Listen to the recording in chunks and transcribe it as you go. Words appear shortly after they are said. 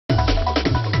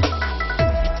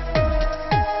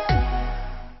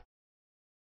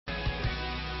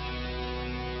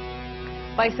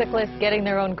Bicyclists getting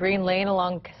their own green lane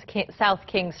along South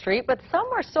King Street, but some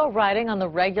are still riding on the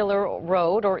regular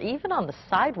road or even on the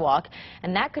sidewalk,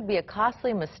 and that could be a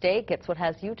costly mistake. It's what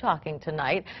has you talking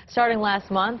tonight. Starting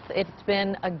last month, it's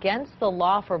been against the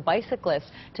law for bicyclists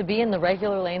to be in the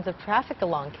regular lanes of traffic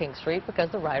along King Street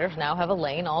because the riders now have a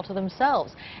lane all to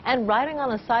themselves. And riding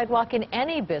on a sidewalk in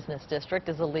any business district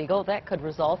is illegal. That could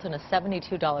result in a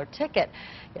 $72 ticket.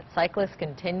 Yet cyclists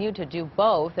continue to do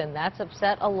both, and that's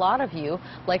upset a lot of you,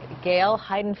 like Gail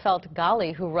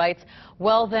Heidenfeld-Gali, who writes,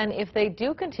 well, then if they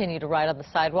do continue to ride on the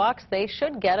sidewalks, they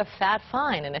should get a fat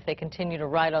fine. And if they continue to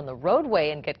ride on the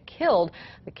roadway and get killed,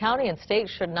 the county and state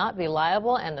should not be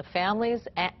liable, and the families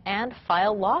and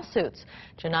file lawsuits.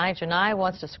 Janai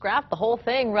wants to scrap the whole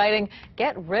thing, writing,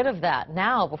 get rid of that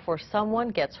now before someone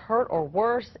gets hurt or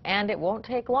worse, and it won't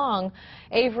take long.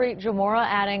 Avery Jamora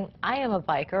adding, I am a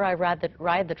biker. I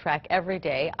ride the track every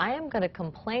day. I am going to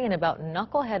complain about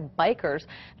knucklehead bikers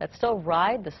that still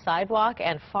ride the sidewalk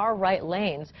and far right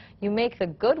lanes. You make the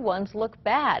good ones look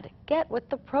bad. Get with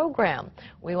the program.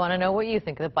 We want to know what you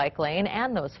think of the bike lane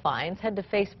and those fines. Head to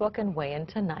Facebook and weigh in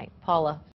tonight. Paula.